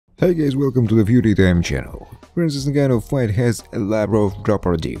Hey guys, welcome to the Fury Time channel. Francis Ngannou fight has a lot of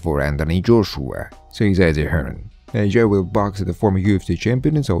jeopardy for Anthony Joshua, says Artur. Joe will box the former UFC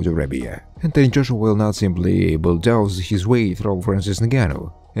champion in Saudi Arabia. Anthony Joshua will not simply bulldoze his way through Francis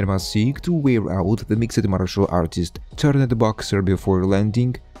Ngannou and must seek to wear out the mixed martial artist turned boxer before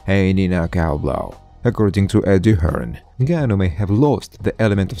landing any knockout blow. According to Artur, Ngannou may have lost the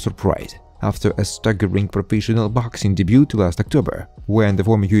element of surprise after a staggering professional boxing debut last October, when the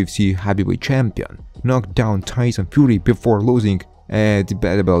former UFC heavyweight champion knocked down Tyson Fury before losing a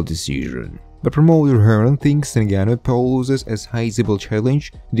debatable decision. But promoter Hearn thinks Ngannou poses a sizable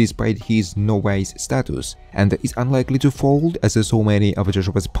challenge despite his novice status and is unlikely to fold as so many of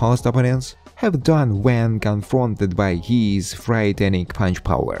Joshua's past opponents have done when confronted by his frightening punch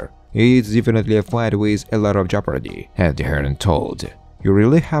power. It's definitely a fight with a lot of jeopardy, and Hearn told. You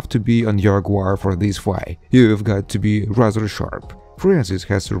really have to be on your guard for this fight. You've got to be rather sharp. Francis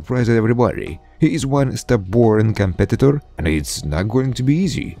has surprised everybody. He is one stubborn competitor, and it's not going to be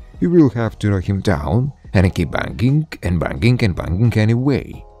easy. You will have to knock him down and keep banging and banging and banging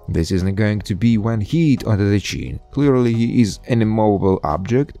anyway. This isn't going to be one hit under the chin. Clearly, he is an immovable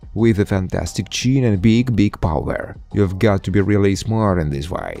object with a fantastic chin and big power. You've got to be really smart in this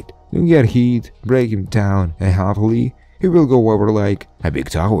fight. Don't get hit, break him down, and hopefully he will go over like a big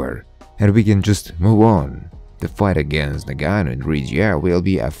tower, and we can just move on. The fight against Ngannou in Riyadh will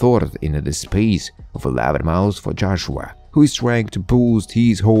be a thought in the space of 11 months for Joshua, who is trying to boost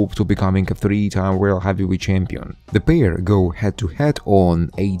his hopes of becoming a 3-time world heavyweight champion. The pair go head-to-head on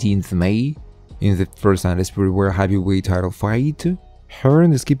 18th May in the first undisputed world heavyweight title fight.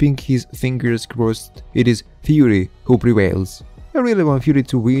 Hearn is keeping his fingers crossed it is Fury who prevails. I really want Fury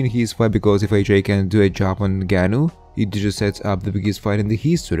to win his fight because if AJ can do a job on Ngannou, it just sets up the biggest fight in the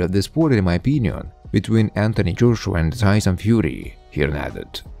history of the sport in my opinion, between Anthony Joshua and Tyson Fury, he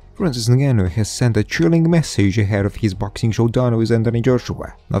added. Francis Ngannou has sent a chilling message ahead of his boxing showdown with Anthony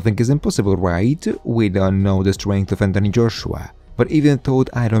Joshua. Nothing is impossible, right? We don't know the strength of Anthony Joshua, but even though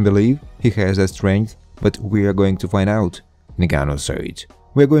I don't believe he has that strength, but we are going to find out, Ngannou said.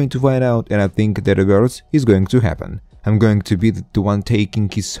 We're going to find out, and I think that the worst is going to happen. I'm going to be the one taking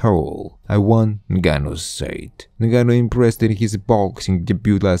his soul. I won, Ngannous said. Ngannou impressed in his boxing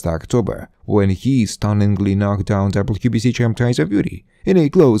debut last October, when he stunningly knocked down WBC champ Tyson Fury in a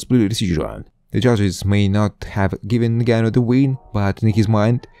close split decision. The judges may not have given Ngannou the win, but in his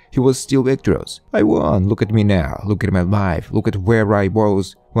mind, he was still victorious. I won, look at me now, look at my life, look at where I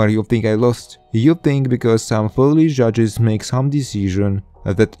was. Where you think I lost? You think because some foolish judges make some decision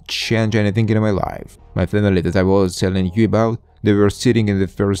that change anything in my life. My family that I was telling you about, they were sitting in the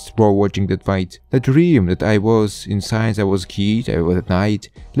first row watching that fight. The dream that I was in since I was a kid, I was at night,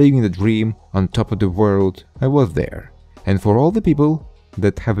 living the dream on top of the world, I was there. And for all the people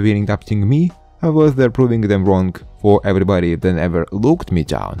that have been doubting me, I was there proving them wrong. For everybody that ever looked me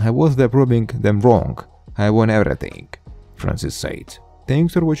down, I was there proving them wrong. I won everything, Francis said.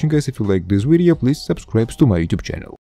 Thanks for watching guys. If you like this video, please subscribe to my YouTube channel.